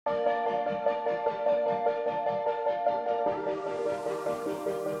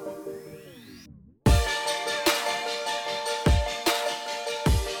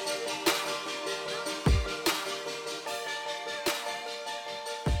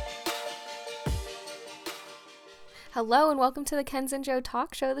Hello and welcome to the Kenz and Joe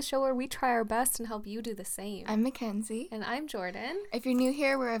Talk Show, the show where we try our best and help you do the same. I'm Mackenzie. And I'm Jordan. If you're new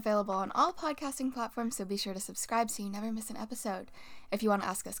here, we're available on all podcasting platforms, so be sure to subscribe so you never miss an episode. If you want to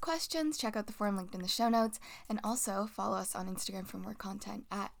ask us questions, check out the forum linked in the show notes, and also follow us on Instagram for more content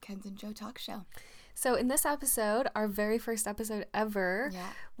at Kenz and Joe Talk Show. So in this episode, our very first episode ever,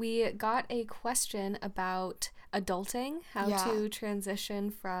 we got a question about adulting, how to transition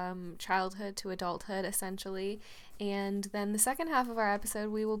from childhood to adulthood, essentially. And then the second half of our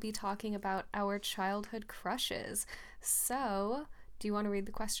episode, we will be talking about our childhood crushes. So, do you want to read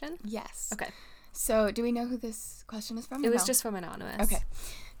the question? Yes. Okay. So, do we know who this question is from? It was just from Anonymous. Okay.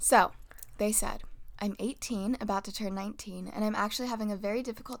 So, they said, I'm 18, about to turn 19, and I'm actually having a very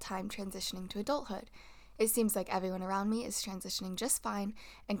difficult time transitioning to adulthood. It seems like everyone around me is transitioning just fine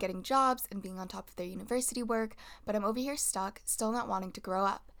and getting jobs and being on top of their university work, but I'm over here stuck, still not wanting to grow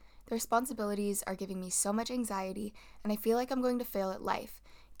up. The responsibilities are giving me so much anxiety, and I feel like I'm going to fail at life.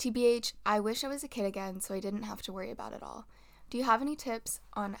 TBH, I wish I was a kid again so I didn't have to worry about it all. Do you have any tips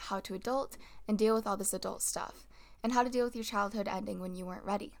on how to adult and deal with all this adult stuff? And how to deal with your childhood ending when you weren't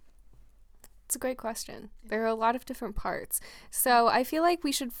ready? It's a great question. There are a lot of different parts. So I feel like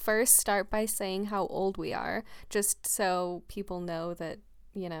we should first start by saying how old we are, just so people know that,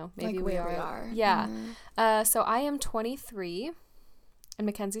 you know, maybe like we where are. we are. Yeah. Mm-hmm. So I am 23 and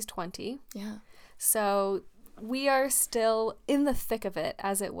Mackenzie's 20. Yeah. So we are still in the thick of it,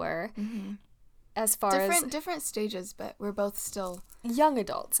 as it were. Mm-hmm. As far as different stages, but we're both still young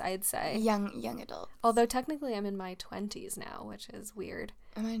adults, I'd say. Young adults. Although technically I'm in my 20s now, which is weird.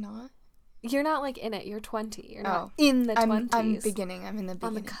 Am I not? You're not like in it. You're 20. You're not in the 20s. I'm beginning. I'm in the beginning.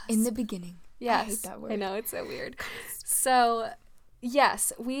 On the cusp. In the beginning. Yes. I hate that word. I know, it's so weird. So,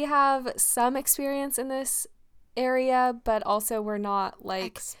 yes, we have some experience in this area, but also we're not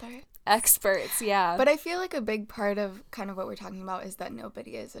like experts. Yeah. But I feel like a big part of kind of what we're talking about is that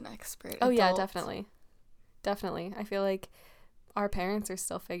nobody is an expert. Oh, yeah, definitely. Definitely. I feel like our parents are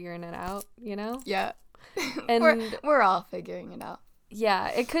still figuring it out, you know? Yeah. And we're all figuring it out. Yeah,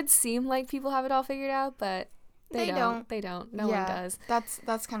 it could seem like people have it all figured out, but they don't. They don't. No one does.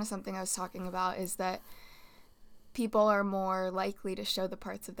 That's kind of something I was talking about, is that people are more likely to show the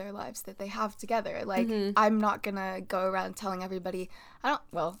parts of their lives that they have together. Like, I'm not gonna go around telling everybody, I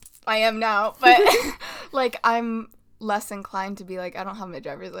am now, but like, I'm less inclined to be like, I don't have my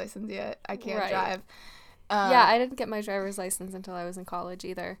driver's license yet. I can't drive. Yeah, I didn't get my driver's license until I was in college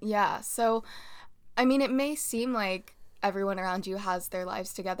either. Yeah, so, I mean, it may seem like everyone around you has their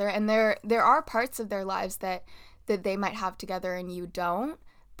lives together, and there are parts of their lives that they might have together and you don't,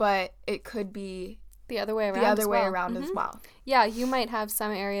 but it could be the other way around as well. Yeah, you might have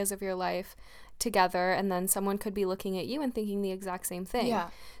some areas of your life together, and then someone could be looking at you and thinking the exact same thing. Yeah.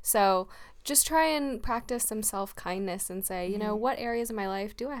 So just try and practice some self-kindness and say, you know, what areas of my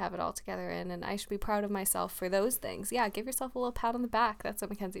life do I have it all together in, and I should be proud of myself for those things. Yeah, give yourself a little pat on the back. That's what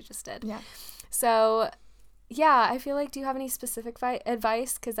Mackenzie just did. Yeah. So yeah, I feel like, do you have any specific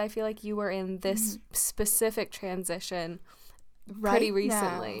advice? Because I feel like you were in this specific transition pretty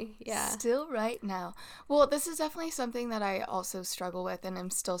recently. Now. Yeah. Still right now. Well, this is definitely something that I also struggle with, and I'm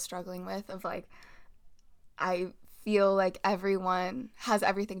still struggling with, of like, I feel like everyone has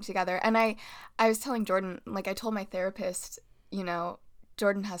everything together. And I was telling Jordan, like, I told my therapist, you know,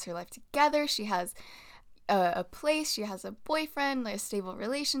 Jordan has her life together. She has a place. She has a boyfriend, like a stable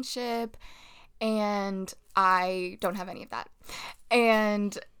relationship. And I don't have any of that.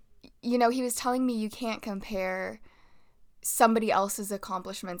 And, you know, he was telling me you can't compare somebody else's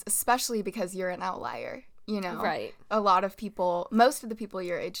accomplishments, especially because you're an outlier, you know? Right. A lot of people, most of the people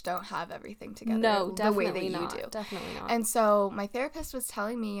your age don't have everything together. No, the definitely way that not. you do. Definitely not. And so my therapist was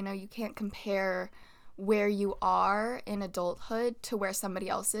telling me, you know, you can't compare where you are in adulthood to where somebody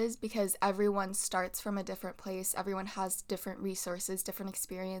else is, because everyone starts from a different place. Everyone has different resources, different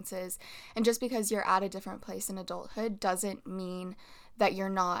experiences. And just because you're at a different place in adulthood doesn't mean that you're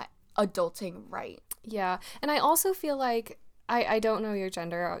not adulting right. Yeah. And I also feel like, I don't know your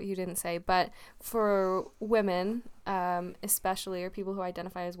gender, you didn't say, but for women, especially, or people who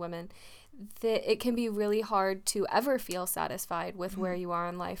identify as women, it can be really hard to ever feel satisfied with where you are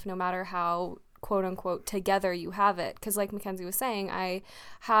in life, no matter how quote unquote together you have it. Because like Mackenzie was saying, I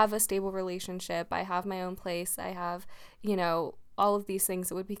have a stable relationship, I have my own place, I have, you know, all of these things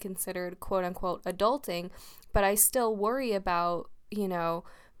that would be considered quote unquote adulting, but I still worry about, you know,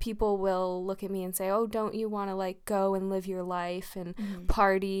 people will look at me and say, oh, don't you want to like go and live your life and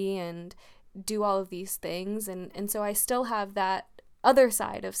party and do all of these things, and so I still have that other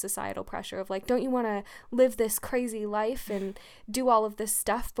side of societal pressure of like, don't you want to live this crazy life and do all of this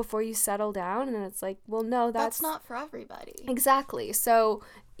stuff before you settle down? And it's like, well, no, that's not for everybody. Exactly. So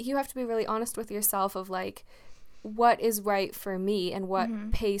you have to be really honest with yourself of like, what is right for me and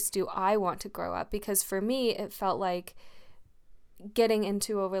what pace do I want to grow up? Because for me, it felt like getting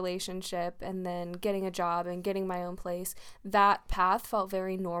into a relationship and then getting a job and getting my own place, that path felt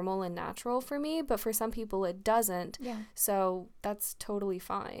very normal and natural for me, but for some people it doesn't. Yeah. So that's totally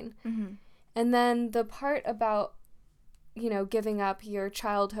fine. Mm-hmm. And then the part about, giving up your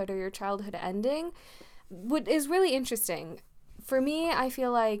childhood or your childhood ending is really interesting. For me, I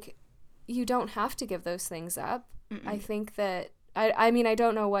feel like you don't have to give those things up. Mm-mm. I think that, I mean, I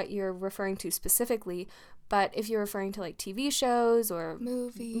don't know what you're referring to specifically, but if you're referring to like TV shows or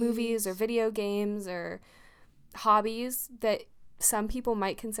movies or video games or hobbies that some people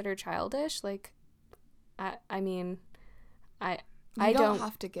might consider childish, like, I don't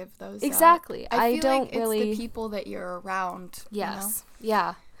have to give those exactly. up. I feel don't like really. It's the people that you're around. Yes.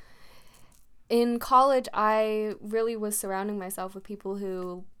 Yeah. In college, I really was surrounding myself with people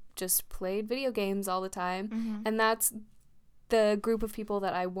who just played video games all the time, and that's the group of people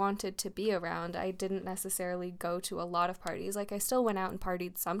that I wanted to be around. I didn't necessarily go to a lot of parties. Like, I still went out and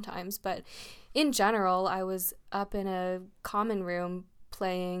partied sometimes, but in general, I was up in a common room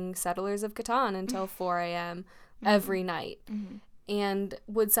playing Settlers of Catan until 4 a.m. every night. And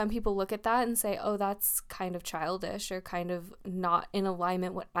would some people look at that and say, oh, that's kind of childish or kind of not in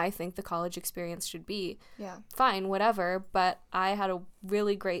alignment what I think the college experience should be? Yeah. Fine, whatever. But I had a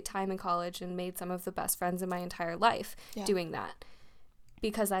really great time in college and made some of the best friends in my entire life doing that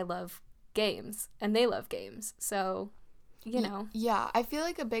because I love games and they love games. So, Yeah, I feel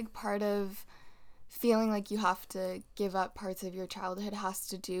like a big part of feeling like you have to give up parts of your childhood has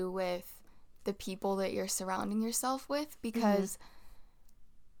to do with the people that you're surrounding yourself with, because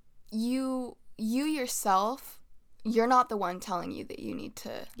you yourself, you're not the one telling you that you need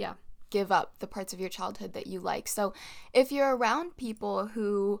to give up the parts of your childhood that you like. So if you're around people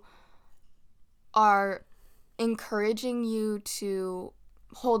who are encouraging you to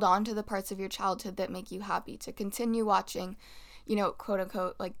hold on to the parts of your childhood that make you happy, to continue watching, quote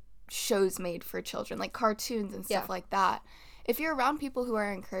unquote, like shows made for children, like cartoons and stuff like that. If you're around people who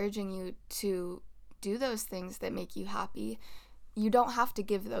are encouraging you to do those things that make you happy, you don't have to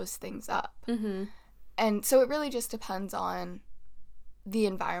give those things up. And so it really just depends on the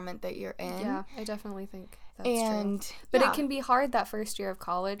environment that you're in. Yeah, I definitely think that's true. But it can be hard that first year of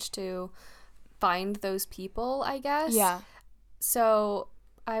college to find those people, I guess. Yeah. So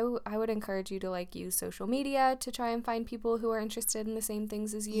I would encourage you to like use social media to try and find people who are interested in the same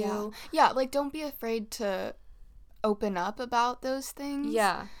things as you. Yeah, like don't be afraid to open up about those things.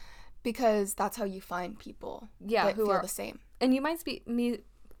 Yeah. Because that's how you find people that who feel are the same. And you might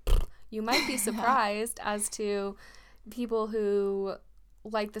be surprised as to people who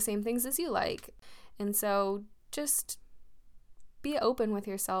like the same things as you like. And so just be open with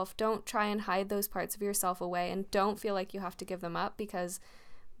yourself. Don't try and hide those parts of yourself away, and don't feel like you have to give them up, because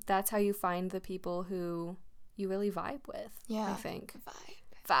that's how you find the people who you really vibe with. I think.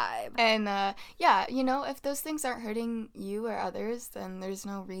 Vibe. And if those things aren't hurting you or others, then there's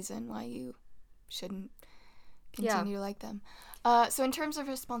no reason why you shouldn't continue to like them. So in terms of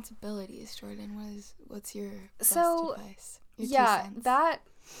responsibilities, Jordan, what's your best advice? That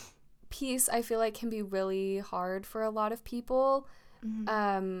piece I feel like can be really hard for a lot of people.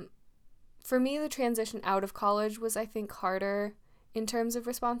 For me, the transition out of college was, I think, harder in terms of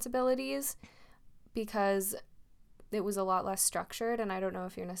responsibilities because it was a lot less structured, and I don't know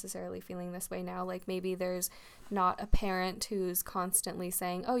if you're necessarily feeling this way now. Like, maybe there's not a parent who's constantly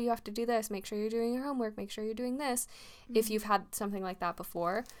saying, oh, you have to do this, make sure you're doing your homework, make sure you're doing this, if you've had something like that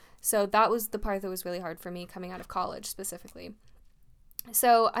before. So that was the part that was really hard for me coming out of college specifically.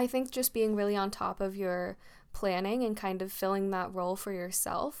 So I think just being really on top of your planning and kind of filling that role for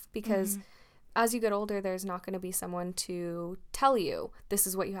yourself, because as you get older, there's not going to be someone to tell you this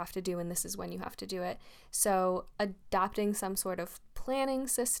is what you have to do and this is when you have to do it. So adapting some sort of planning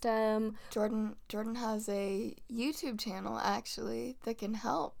system. Jordan has a YouTube channel actually that can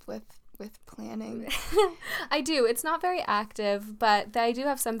help with planning. I do. It's not very active, but I do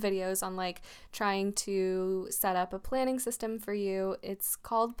have some videos on like trying to set up a planning system for you. It's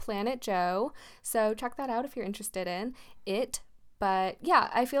called Planet Joe. So check that out if you're interested in it. But yeah,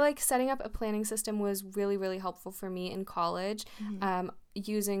 I feel like setting up a planning system was really, really helpful for me in college,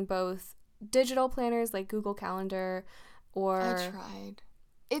 using both digital planners like Google Calendar or... I tried.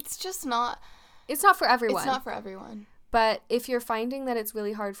 It's just not... It's not for everyone. It's not for everyone. But if you're finding that it's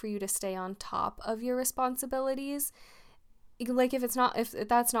really hard for you to stay on top of your responsibilities, like if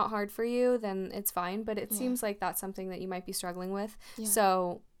that's not hard for you, then it's fine, but it Yeah. seems like that's something that you might be struggling with. Yeah.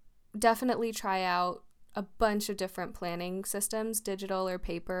 So definitely try out a bunch of different planning systems, digital or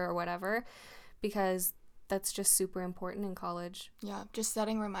paper or whatever, because that's just super important in college. Yeah, just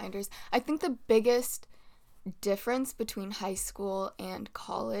setting reminders. I think the biggest difference between high school and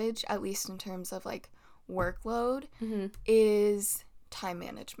college, at least in terms of like workload, is time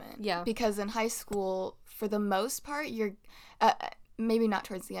management. Yeah. Because in high school, for the most part, you're maybe not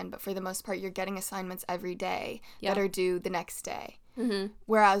towards the end, but for the most part, you're getting assignments every day that are due the next day.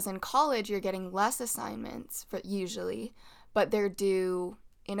 Whereas in college, you're getting less assignments usually, but they're due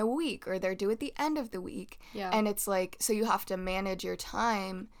in a week or they're due at the end of the week. Yeah. And it's like, so you have to manage your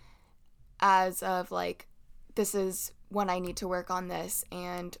time as of like, this is when I need to work on this.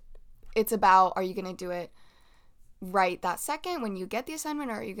 And it's about, are you going to do it right that second when you get the assignment,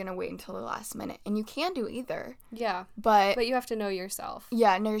 or are you going to wait until the last minute? And you can do either. Yeah. But you have to know yourself.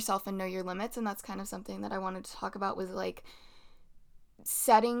 Yeah, know yourself and know your limits. And that's kind of something that I wanted to talk about, was like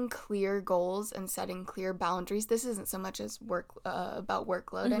setting clear goals and setting clear boundaries. This isn't so much as about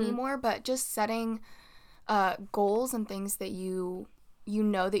workload anymore, but just setting goals and things that you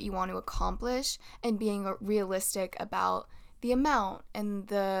know that you want to accomplish, and being realistic about the amount and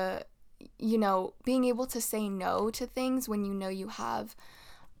the, you know, being able to say no to things when you know you have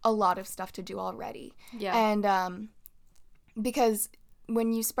a lot of stuff to do already. Yeah. And because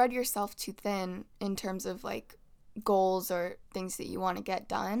when you spread yourself too thin in terms of like goals or things that you want to get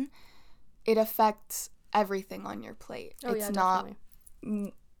done, it affects everything on your plate. Oh, it's yeah, not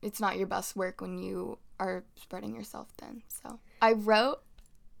definitely. it's not your best work when you are spreading yourself thin. So I wrote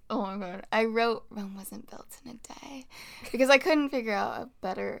Rome wasn't built in a day, because I couldn't figure out a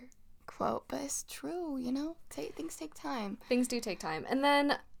better quote, but it's true, you know, things take time. Things do take time. And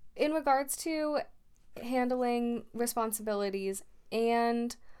then in regards to handling responsibilities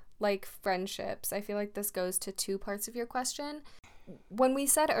and like friendships, I feel like this goes to two parts of your question. When we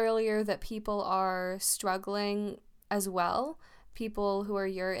said earlier that people are struggling as well, people who are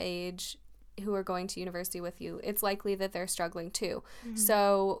your age who are going to university with you, it's likely that they're struggling too.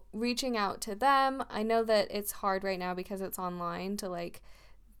 So reaching out to them, I know that it's hard right now because it's online to like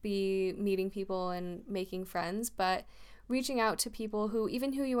be meeting people and making friends, but reaching out to people who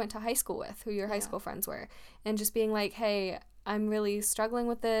you went to high school with, who your high school friends were, and just being like, hey, I'm really struggling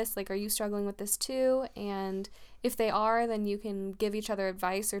with this. Like, are you struggling with this too? And if they are, then you can give each other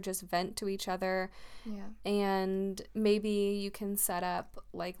advice or just vent to each other. Yeah. And maybe you can set up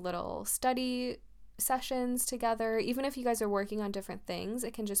like little study sessions together. Even if you guys are working on different things,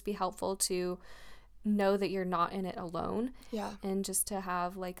 it can just be helpful to know that you're not in it alone. Yeah. And just to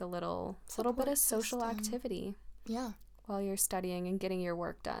have like a little bit of social activity. Yeah. While you're studying and getting your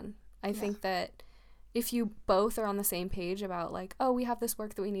work done. I think that if you both are on the same page about like, oh, we have this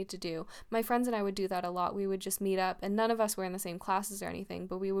work that we need to do. My friends and I would do that a lot. We would just meet up, and none of us were in the same classes or anything,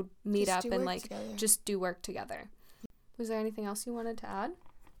 but we would meet up and like just do work together. Was there anything else you wanted to add?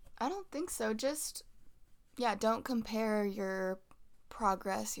 I don't think so. Just, don't compare your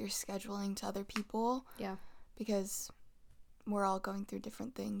progress, your scheduling to other people. Yeah. Because we're all going through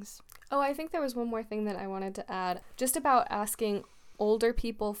different things. Oh, I think there was one more thing that I wanted to add, just about asking older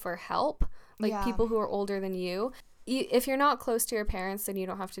people for help, like people who are older than you. If you're not close to your parents, then you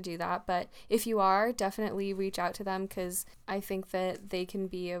don't have to do that. But if you are, definitely reach out to them, because I think that they can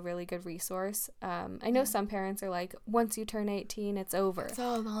be a really good resource. I know some parents are like, once you turn 18, it's over. It's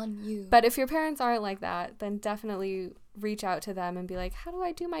all on you. But if your parents aren't like that, then definitely reach out to them and be like, how do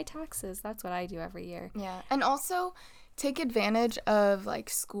I do my taxes? That's what I do every year. Yeah. And also take advantage of like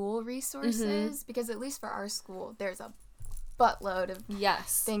school resources, because at least for our school, there's a buttload of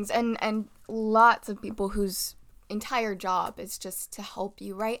things and lots of people whose entire job is just to help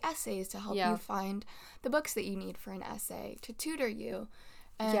you write essays, to help you find the books that you need for an essay, to tutor you.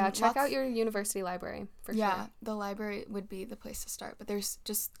 And check out your university library for sure. Yeah, the library would be the place to start, but there's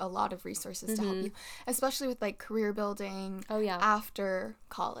just a lot of resources to help you, especially with like career building after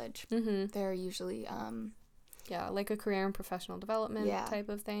college. They're usually like a career and professional development type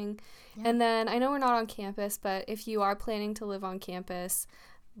of thing. Yeah. And then I know we're not on campus, but if you are planning to live on campus,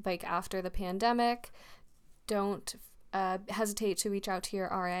 like after the pandemic, don't hesitate to reach out to your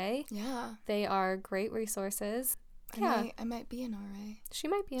RA. Yeah. They are great resources. I might be an RA. She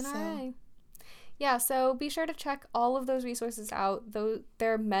might be an RA. Yeah, so be sure to check all of those resources out.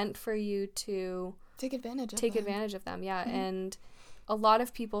 They're meant for you to take advantage of them. Yeah. And a lot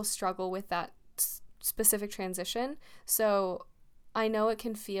of people struggle with that specific transition, so I know it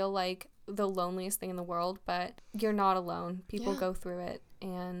can feel like the loneliest thing in the world, but you're not alone. People go through it,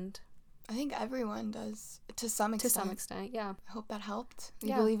 and I think everyone does to some extent. To some extent, yeah. I hope that helped. We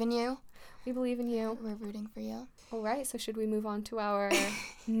Yeah. believe in you. We believe in you. We're rooting for you. All right, so should we move on to our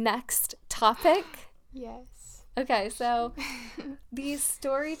next topic? Yes. Okay, so the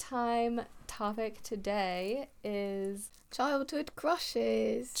story time topic today is Childhood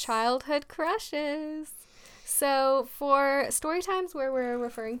crushes. childhood crushes. So for story times where we're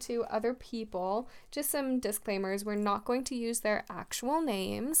referring to other people, just some disclaimers, we're not going to use their actual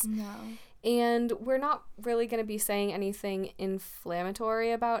names. No. And we're not really going to be saying anything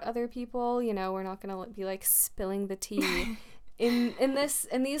inflammatory about other people. You know, we're not going to be like spilling the tea. In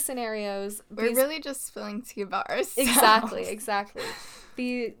these scenarios, We're really just spilling tea about ourselves. Exactly.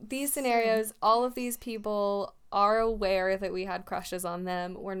 These scenarios, all of these people are aware that we had crushes on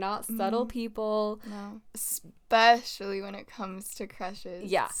them. We're not subtle people. No. Especially when it comes to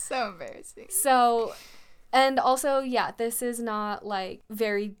crushes. Yeah. So embarrassing. So, and also, yeah, this is not like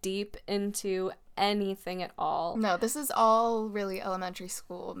very deep into anything at all. No, this is all really elementary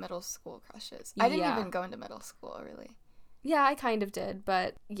school, middle school crushes. I didn't Yeah. even go into middle school, really. Yeah, I kind of did,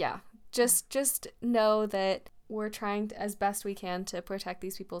 but yeah, just know that we're trying to, as best we can to protect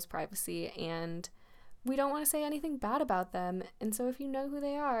these people's privacy, and we don't want to say anything bad about them. And so if you know who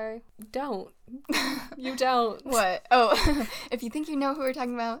they are, don't. You don't. What? Oh, if you think you know who we're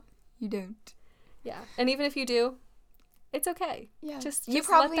talking about, you don't. Yeah. And even if you do, it's okay. Yeah. Just you let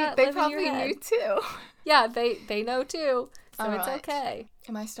probably that they live in your probably head. knew too. Yeah, they know too. So All it's right. okay.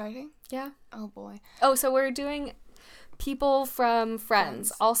 Am I starting? Yeah. Oh boy. Oh, so we're doing people from Friends.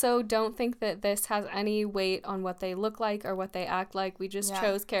 Friends. Also, don't think that this has any weight on what they look like or what they act like. We just Yeah.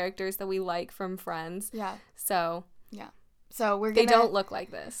 chose characters that we like from Friends. Yeah. So So we're they gonna don't look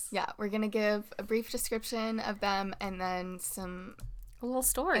like this. Yeah, we're gonna give a brief description of them and then some A little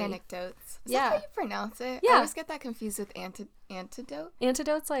story. anecdotes. Is Yeah. that how you pronounce it? Yeah. I always get that confused with antidote.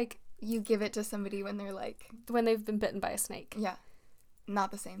 Antidotes, like You give it to somebody when they're like, when they've been bitten by a snake. yeah, not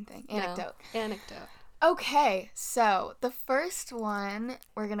the same thing. No. Anecdote. Anecdote. Okay, so the first one,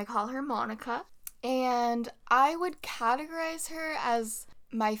 we're gonna call her Monica, and I would categorize her as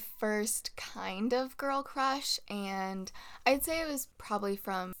my first kind of girl crush, and I'd say it was probably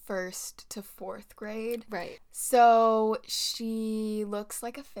from 1st to 4th grade. Right. So she looks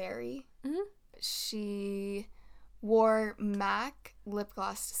like a fairy. Mhm. She wore MAC lip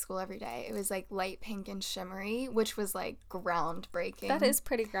gloss to school every day. It was like light pink and shimmery, which was like groundbreaking. That is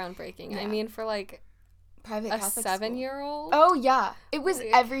pretty groundbreaking. I Yeah. mean, for like private a Catholic 7-year-old. Oh yeah, it was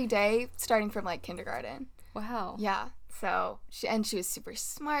Like- every day starting from like kindergarten. Wow. Yeah. So she was super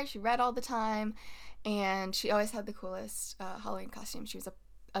smart. She read all the time, and she always had the coolest Halloween costume. She was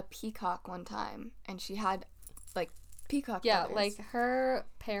a peacock one time, and she had like peacock. Yeah, feathers. like her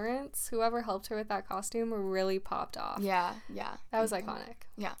parents, whoever helped her with that costume, really popped off. Yeah. That was iconic.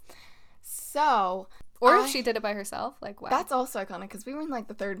 So Or if she did it by herself, like wow. that's also iconic because we were in like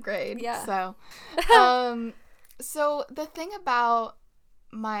the 3rd grade. Yeah. So, so the thing about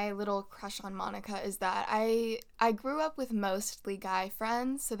my little crush on Monica is that I grew up with mostly guy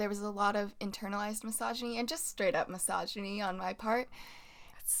friends, so there was a lot of internalized misogyny and just straight up misogyny on my part.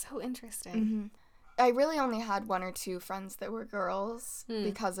 That's so interesting. Mm-hmm. I really only had 1 or 2 friends that were girls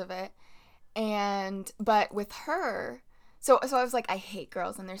because of it, but with her, so I was like, I hate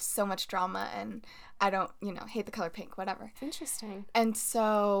girls and there's so much drama and I don't, hate the color pink, whatever. Interesting. And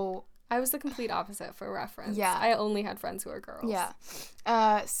so I was the complete opposite for reference. Yeah. I only had friends who were girls.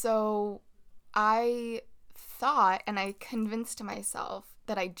 yeah, so I thought and I convinced myself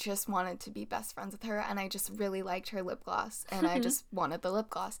that I just wanted to be best friends with her and I just really liked her lip gloss and I just wanted the lip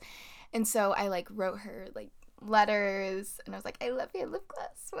gloss. And so I like wrote her like letters and I was like, I love your lip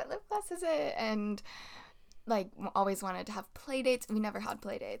gloss. What lip gloss is it? And like always wanted to have play dates. We never had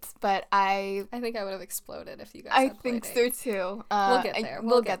play dates, but I think I would have exploded if you guys I had play think so dates. too. We'll get there.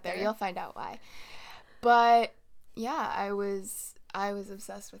 We'll get there. You'll find out why. But yeah, I was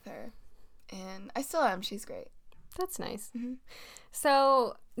obsessed with her, and I still am. She's great. That's nice. Mm-hmm.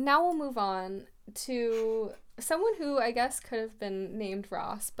 So now we'll move on to someone who I guess could have been named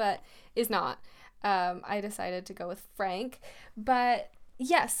Ross, but is not. I decided to go with Frank. But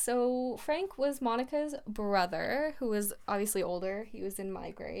yes, so Frank was Monica's brother, who was obviously older. He was in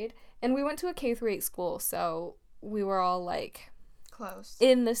my grade. And we went to a K-8 school, so we were all like Close.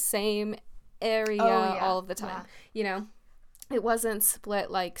 in the same area all of the time. Yeah. You know, it wasn't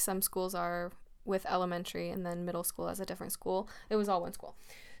split like some schools are with elementary and then middle school as a different school. It was all one school.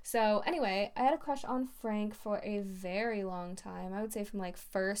 So anyway, I had a crush on Frank for a very long time. I would say from like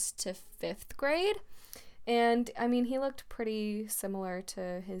 1st to 5th grade. And I mean, he looked pretty similar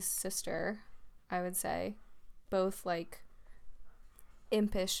to his sister, I would say. Both like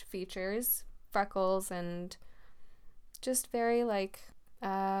impish features, freckles, and just very like,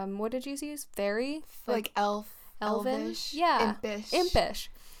 what did you use? Very like elven? elvish, Yeah, impish.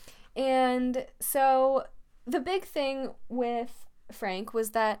 And so the big thing with Frank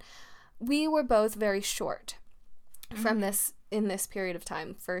was that we were both very short from this in this period of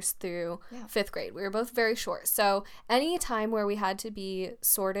time, 1st through 5th grade. We were both very short. So any time where we had to be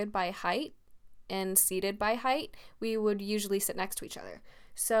sorted by height and seated by height, we would usually sit next to each other.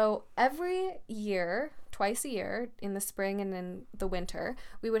 So every year, twice a year, in the spring and in the winter,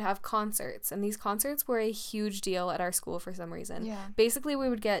 we would have concerts. And these concerts were a huge deal at our school for some reason. Yeah. Basically, we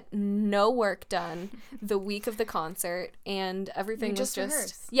would get no work done the week of the concert, and everything was just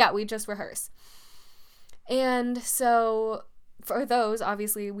rehearse. Yeah, we just rehearse. And so for those,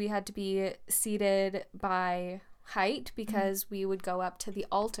 obviously, we had to be seated by height because we would go up to the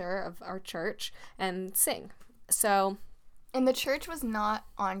altar of our church and sing. So... And the church was not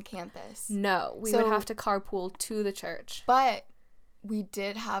on campus. No, we would have to carpool to the church. But we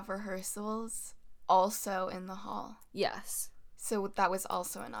did have rehearsals also in the hall. Yes. So that was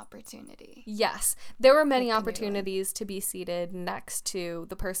also an opportunity. Yes. There were many opportunities to be seated next to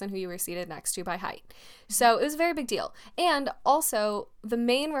the person who you were seated next to by height. So it was a very big deal. And also, the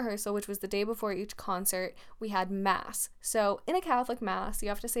main rehearsal, which was the day before each concert, we had Mass. So in a Catholic Mass, you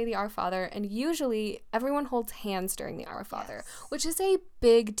have to say the Our Father, and usually everyone holds hands during the Our Father, which is a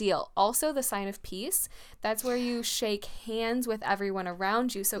big deal. Also, the sign of peace, that's where you shake hands with everyone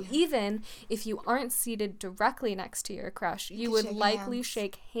around you. So even if you aren't seated directly next to your crush, you would likely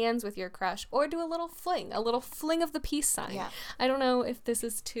shake hands with your crush or do a little fling of the peace sign. Yeah. I don't know if this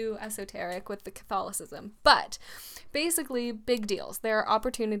is too esoteric with the Catholicism, but basically big deals. There are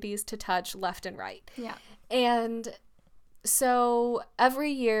opportunities to touch left and right. Yeah. And so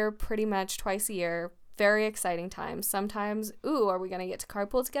every year, pretty much twice a year, very exciting times. Sometimes, are we going to get to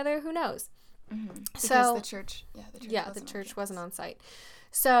carpool together? Who knows? Mm-hmm. Because so the church wasn't on site.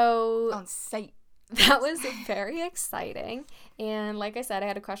 So on site. That was very exciting. And like I said, I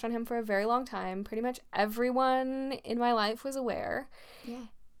had a crush on him for a very long time. Pretty much everyone in my life was aware,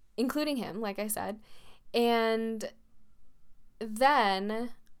 including him, like I said. And then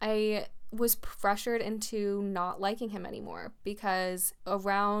I was pressured into not liking him anymore because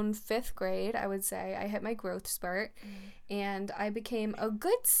around 5th grade, I would say, I hit my growth spurt and I became a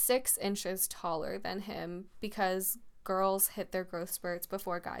good 6 inches taller than him because girls hit their growth spurts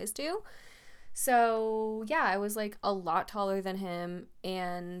before guys do. So, yeah, I was like a lot taller than him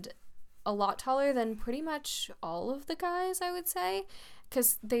and a lot taller than pretty much all of the guys, I would say,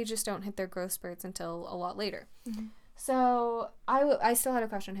 because they just don't hit their growth spurts until a lot later. Mm-hmm. So, I still had a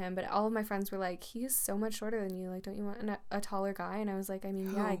crush on him, but all of my friends were like, he's so much shorter than you. Like, don't you want a taller guy? And I was like, I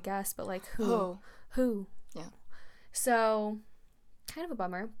mean, yeah, I guess, but like, who? Who? Yeah. So, kind of a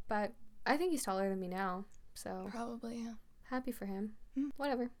bummer, but I think he's taller than me now. So, probably, yeah. Happy for him.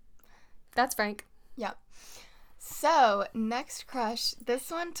 Whatever. That's Frank. Yeah. So, next crush.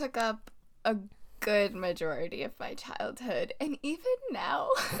 This one took up a good majority of my childhood. And even now,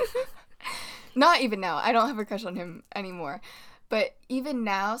 not even now, I don't have a crush on him anymore. But even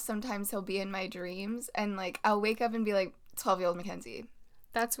now, sometimes he'll be in my dreams. And, like, I'll wake up and be like, 12-year-old Mackenzie.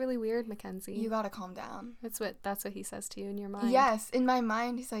 That's really weird, Mackenzie. You gotta calm down. That's what he says to you in your mind. Yes, in my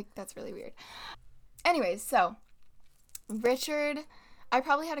mind, he's like, that's really weird. Anyways, so, Richard... I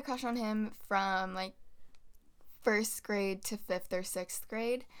probably had a crush on him from, like, 1st grade to 5th or 6th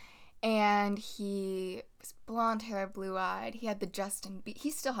grade. And he was blonde hair, blue-eyed. He had the he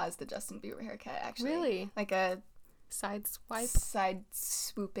still has the Justin Bieber haircut, actually. Really? Like a... Side swipe? Side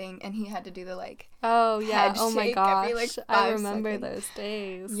swooping. And he had to do the, like... Oh, yeah. Oh, my gosh. Every, like, I remember seconds. Those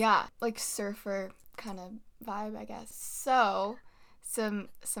days. Yeah. Like, surfer kind of vibe, I guess. So, some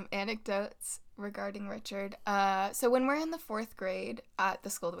anecdotes regarding Richard. So when we're in the 4th grade at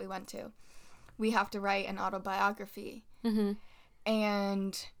the school that we went to, we have to write an autobiography. Mm-hmm.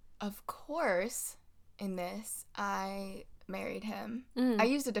 And of course, in this, I married him. I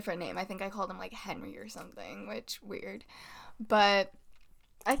used a different name. I think I called him like Henry or something, which weird. But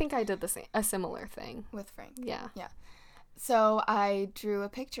I think I did a similar thing with Frank. Yeah. Yeah. So I drew a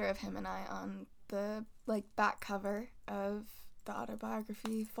picture of him and I on the like back cover of the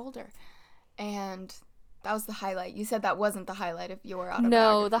autobiography folder. And that was the highlight. You said that wasn't the highlight of your autobiography.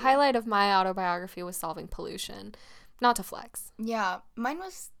 No, the highlight of my autobiography was solving pollution. Not to flex. Yeah, mine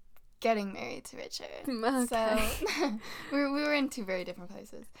was getting married to Richard. Okay. So we were in 2 very different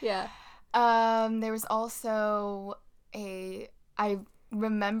places. Yeah. There was also I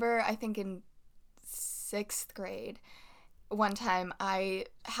remember, I think in 6th grade, one time I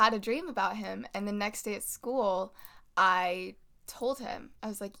had a dream about him, and the next day at school, I told him, I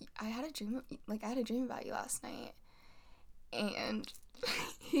was like, I had a dream about you last night. And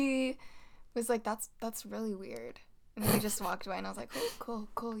he was like, that's really weird. And then he just walked away, and I was like, oh,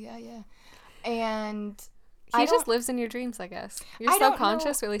 cool, yeah. And he just lives in your dreams, I guess. Your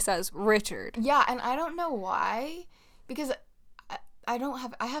subconscious really says Richard. Yeah, and I don't know why, because I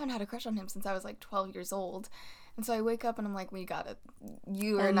haven't had a crush on him since I was like 12 years old. And so I wake up and I'm like,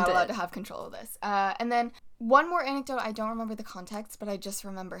 you are not allowed to have control of this. And then one more anecdote, I don't remember the context, but I just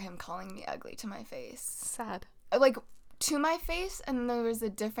remember him calling me ugly to my face. Sad. Like, to my face, and then there was a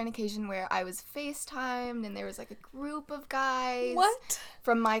different occasion where I was FaceTimed, and there was like a group of guys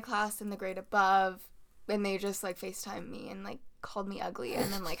from my class in the grade above, and they just like FaceTimed me and like called me ugly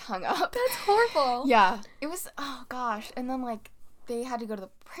and then like hung up. That's horrible. Yeah. It was, oh gosh. And then like they had to go to the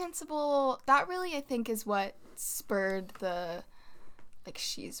principal. That really, I think, is what spurred the, like,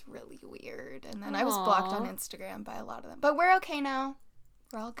 she's really weird. And then I was blocked on Instagram by a lot of them. But we're okay now.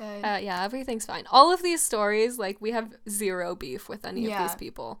 We're all good. Yeah, everything's fine. All of these stories, like, we have zero beef with any of these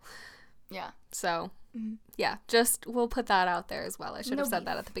people. Yeah. So, yeah, just we'll put that out there as well. I should have said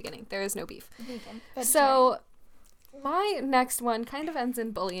that at the beginning. There is no beef. So, my next one kind of ends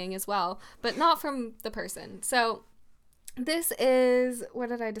in bullying as well, but not from the person. So, this is, what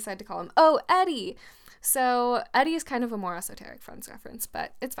did I decide to call him? Oh, Eddie. So, Eddie is kind of a more esoteric Friends reference,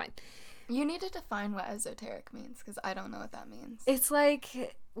 but it's fine. You need to define what esoteric means, because I don't know what that means. It's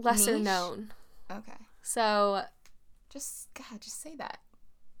like lesser known. Okay. So, just say that.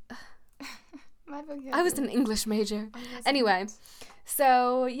 I was an English major. Anyway,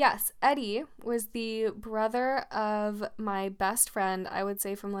 so yes, Eddie was the brother of my best friend, I would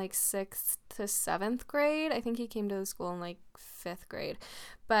say from like 6th to 7th grade. I think he came to the school in like 5th grade.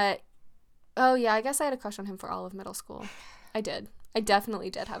 But, oh yeah, I guess I had a crush on him for all of middle school. I did. I definitely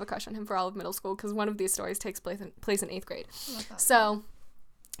did have a crush on him for all of middle school, because one of these stories takes place in 8th grade. So,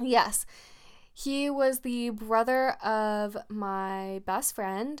 yes. He was the brother of my best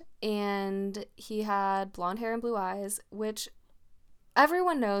friend, and he had blonde hair and blue eyes, which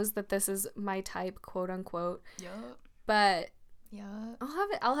everyone knows that this is my type, quote unquote. Yup. But yeah,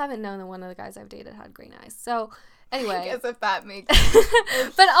 I'll have it known that one of the guys I've dated had green eyes. So anyway, I guess if that makes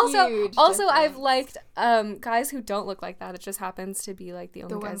but also difference. I've liked guys who don't look like that. It just happens to be like the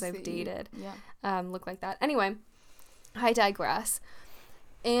only guys I've dated look like that. Anyway, I digress.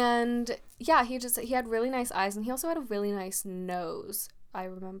 And yeah, he had really nice eyes, and he also had a really nice nose, I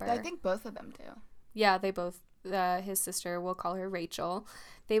remember. I think both of them do. Yeah, they both, his sister, we'll call her Rachel,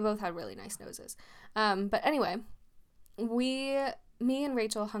 they both had really nice noses. But anyway, me and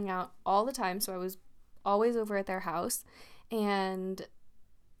Rachel hung out all the time, so I was always over at their house, and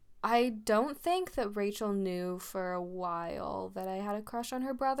I don't think that Rachel knew for a while that I had a crush on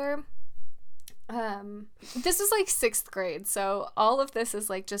her brother. This is like 6th grade, so all of this is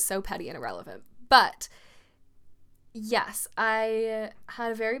like just so petty and irrelevant. But yes, I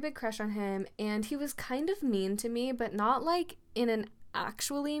had a very big crush on him, and he was kind of mean to me, but not like in an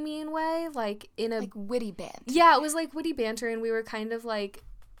actually mean way, like in a like witty banter. Yeah, it was like witty banter, and we were kind of like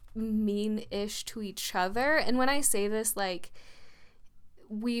mean-ish to each other. And when I say this, like,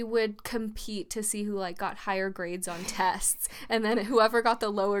 we would compete to see who like got higher grades on tests, and then whoever got the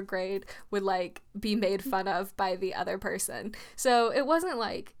lower grade would like be made fun of by the other person. So it wasn't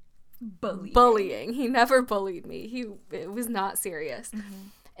like bullying. He never bullied me. It was not serious.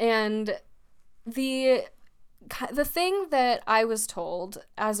 And the thing that I was told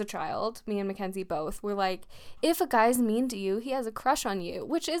as a child, me and Mackenzie both, were like, if a guy's mean to you, he has a crush on you,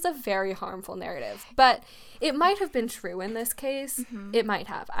 which is a very harmful narrative. But it might have been true in this case. It might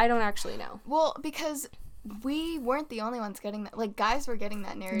have. I don't actually know. Well, because we weren't the only ones getting that. Like, guys were getting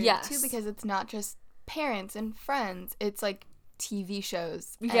that narrative, too, because it's not just parents and friends. It's, like, TV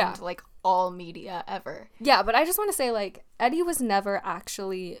shows and, like, all media ever. Yeah, but I just want to say, like, Eddie was never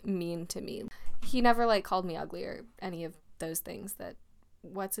actually mean to me. He never, like, called me ugly or any of those things that,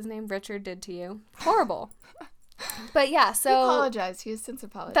 what's his name, Richard did to you. Horrible. But, yeah, so... He apologized. He has since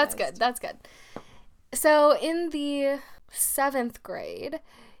apologized. That's good. So, in the 7th grade,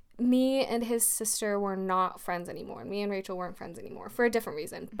 me and his sister were not friends anymore. Me and Rachel weren't friends anymore for a different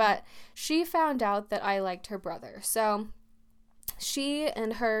reason. But she found out that I liked her brother. So, she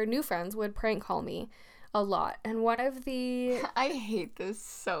and her new friends would prank call me a lot. And one of the... I hate this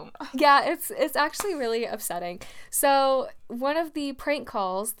so much. Yeah, it's actually really upsetting. So one of the prank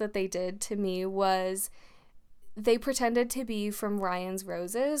calls that they did to me was they pretended to be from Ryan's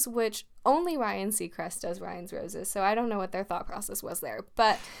Roses, which only Ryan Seacrest does Ryan's Roses, so I don't know what their thought process was there.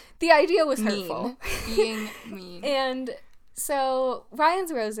 But the idea was hurtful. Being mean. And So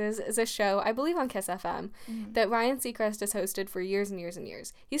Ryan's Roses is a show, I believe on Kiss FM, that Ryan Seacrest has hosted for years and years and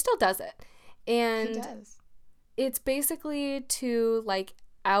years. He still does it. And He does. it's basically to, like,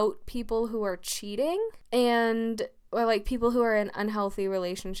 out people who are cheating or, like, people who are in unhealthy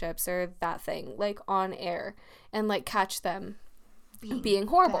relationships or that thing, like, on air, and, like, catch them being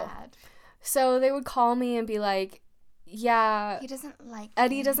horrible. Bad. So they would call me and be like, yeah, He doesn't like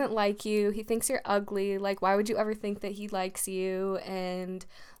Eddie me. doesn't like you. He thinks you're ugly. Like, why would you ever think that he likes you? And,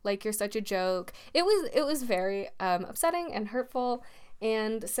 like, you're such a joke. It was very upsetting and hurtful.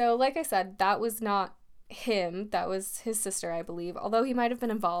 And so, like I said, that was not him. That was his sister, I believe. Although he might have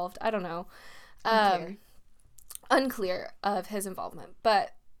been involved. I don't know. Unclear of his involvement.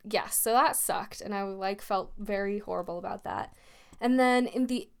 But, yeah, so that sucked. And I, like, felt very horrible about that. And then in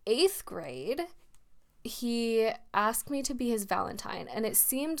the 8th grade, he asked me to be his Valentine, and it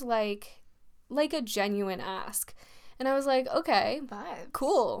seemed like a genuine ask. And I was like, okay, Vibes.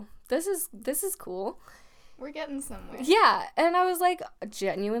 cool. This is cool. We're getting somewhere. Yeah, and I was like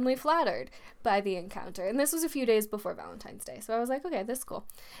genuinely flattered by the encounter. And this was a few days before Valentine's Day. So I was like, okay, this is cool.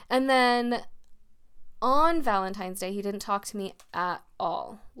 And then on Valentine's Day, he didn't talk to me at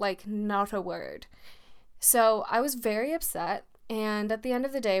all. Like, not a word. So I was very upset. And at the end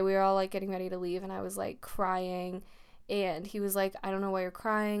of the day, we were all, like, getting ready to leave, and I was, like, crying, and he was like, I don't know why you're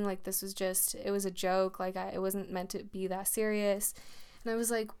crying, like, this was just, it was a joke, like, it wasn't meant to be that serious, and I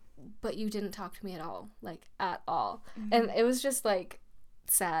was like, but you didn't talk to me at all, like, at all, and it was just, like,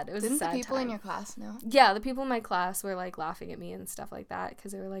 sad. It was Didn't a sad the people time. in your class know? Yeah, the people in my class were, like, laughing at me and stuff like that,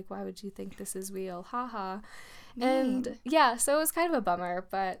 because they were like, why would you think this is real, haha, and, yeah, so it was kind of a bummer,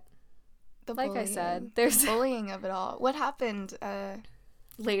 but The like bullying. I said, there's bullying of it all. What happened?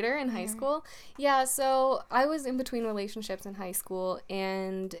 Later in high school? Yeah, so I was in between relationships in high school,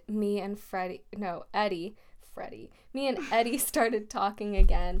 and me and Eddie started talking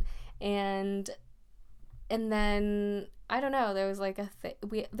again, and then I don't know, there was like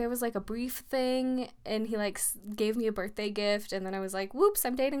there was like a brief thing, and he like gave me a birthday gift, and then I was like, whoops,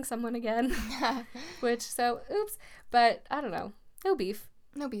 I'm dating someone again, oops, but I don't know, no beef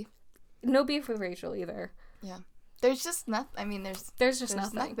with Rachel either. Yeah. There's just nothing. I mean, There's just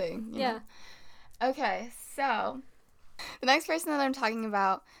nothing. You Yeah. know? Okay, so the next person that I'm talking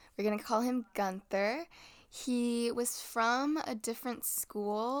about, we're going to call him Gunther. He was from a different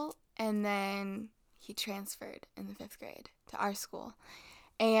school, and then he transferred in the 5th grade to our school.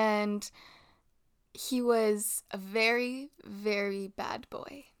 And he was a very, very bad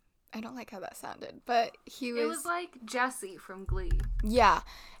boy. I don't like how that sounded, but he was... It was like Jesse from Glee. Yeah,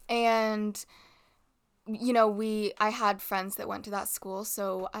 and... You know, I had friends that went to that school,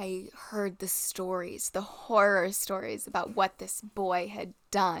 so I heard the horror stories about what this boy had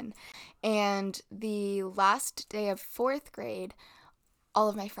done. And the last day of 4th grade, all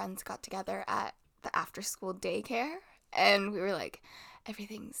of my friends got together at the after-school daycare, and we were like,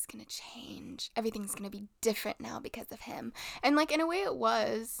 everything's gonna change. Everything's gonna be different now because of him. And, like, in a way it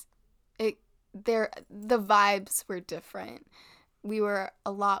was. The vibes were different. We were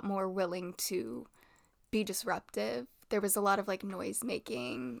a lot more willing to be disruptive. There was a lot of like noise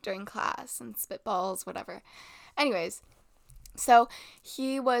making during class and spitballs, whatever. Anyways, so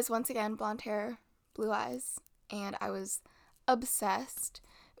he was once again blonde hair, blue eyes, and I was obsessed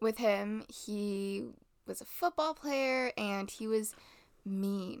with him. He was a football player and he was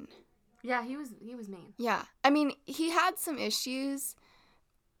mean. Yeah, he was mean. Yeah. I mean, he had some issues.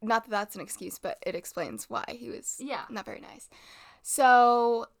 Not that that's an excuse, but it explains why he was not very nice.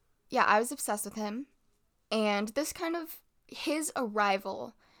 So, yeah, I was obsessed with him. And this kind of, his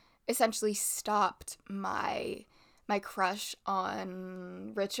arrival essentially stopped my crush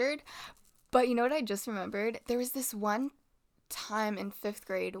on Richard. But you know what I just remembered? There was this one time in 5th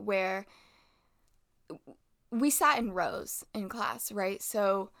grade where we sat in rows in class, right?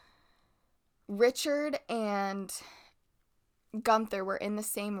 So Richard and Gunther were in the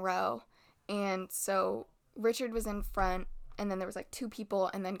same row. And so Richard was in front, and then there was like 2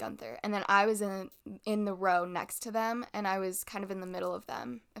 people, and then Gunther. And then I was in the row next to them, and I was kind of in the middle of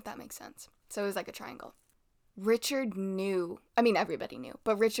them, if that makes sense. So it was like a triangle. Richard knew, I mean, everybody knew,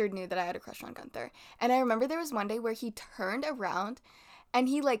 but Richard knew that I had a crush on Gunther. And I remember there was one day where he turned around, and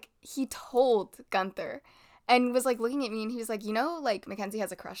he told Gunther, and was like looking at me, and he was like, you know, like, Mackenzie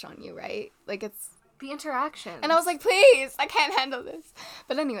has a crush on you, right? Like, it's... The interaction. And I was like, please, I can't handle this.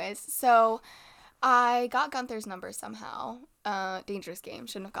 But anyways, so I got Gunther's number somehow. Dangerous game,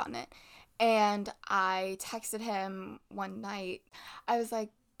 shouldn't have gotten it. And I texted him one night. I was like,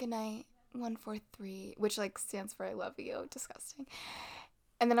 good night, 143, which like stands for I love you. Disgusting.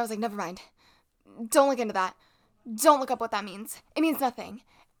 And then I was like, never mind. Don't look into that. don't look up what that means. It means nothing.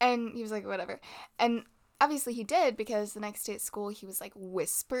 And he was like, whatever. And obviously he did, because the next day at school, he was like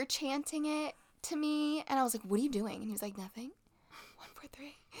whisper chanting it to me. And I was like, what are you doing? And he was like, nothing. 1, 4,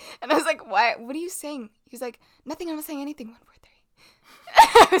 3. And I was like, what are you saying? He was like, nothing, I'm not saying anything. 1, 4, 3.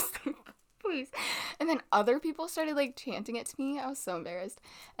 I was like, please. And then other people started like chanting it to me. I was so embarrassed.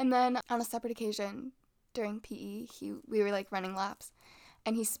 And then on a separate occasion during PE, we were like running laps,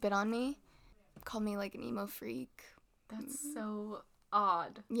 and he spit on me, called me like an emo freak. That's so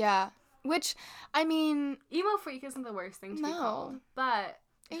odd. Yeah. Which, I mean, Emo freak isn't the worst thing to be called, but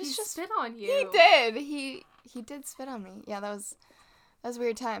it was he just spit on you. He did. He did spit on me. Yeah, that was a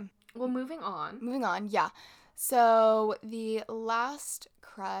weird time. Well, moving on. Yeah. So the last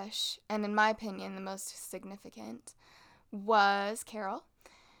crush, and in my opinion, the most significant, was Carol.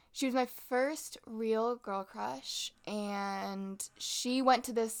 She was my first real girl crush, and she went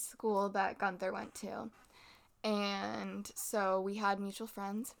to this school that Gunther went to. And so we had mutual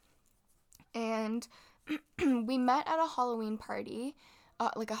friends, and we met at a Halloween party,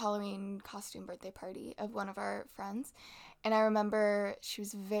 like a Halloween costume birthday party of one of our friends. And I remember she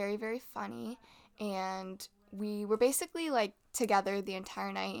was very, very funny, and we were basically like together the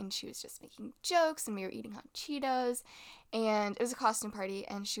entire night, and she was just making jokes, and we were eating hot Cheetos, and it was a costume party,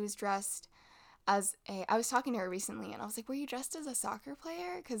 and she was dressed as I was talking to her recently, and I was like, were you dressed as a soccer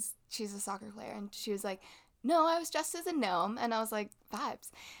player? Because she's a soccer player. And she was like, no, I was dressed as a gnome. And I was like, vibes.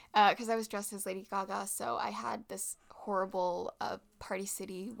 Because I was dressed as Lady Gaga, so I had this horrible Party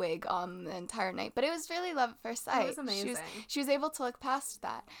City wig on the entire night. But it was really love at first sight. It was amazing. She was able to look past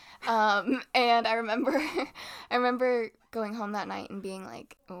that. And I remember going home that night and being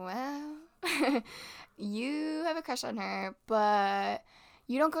like, well, you have a crush on her, but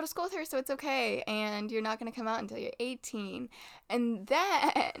you don't go to school with her, so it's okay. And you're not going to come out until you're 18. And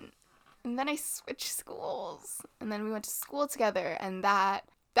then I switched schools, and then we went to school together, and that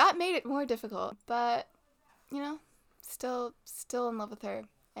made it more difficult. But, you know, still in love with her,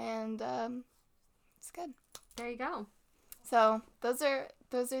 and it's good. There you go. So those are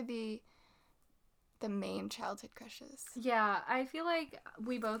the main childhood crushes. Yeah, I feel like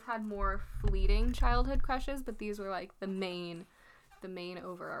we both had more fleeting childhood crushes, but these were like the main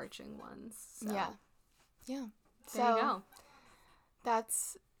overarching ones. So. Yeah. There you go.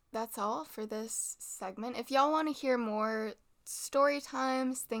 That's all for this segment. If y'all want to hear more story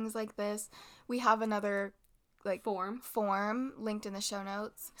times, things like this, we have another like form linked in the show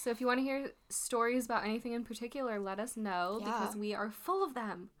notes. So if you want to hear stories about anything in particular, let us know, because we are full of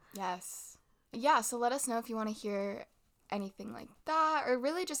them. Yes. Yeah, so let us know if you want to hear anything like that, or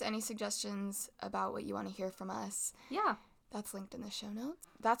really just any suggestions about what you want to hear from us. Yeah. That's linked in the show notes.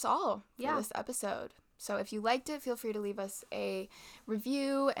 That's all for this episode. So if you liked it, feel free to leave us a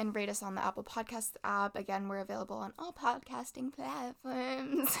review and rate us on the Apple Podcasts app. Again, we're available on all podcasting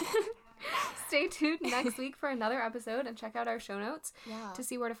platforms. Stay tuned next week for another episode, and check out our show notes to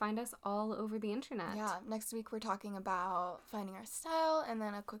see where to find us all over the internet. Yeah, next week we're talking about finding our style, and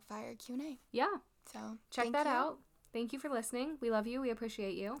then a quick fire Q&A. Yeah. So check that out. Thank you for listening. We love you. We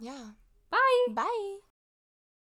appreciate you. Yeah. Bye. Bye.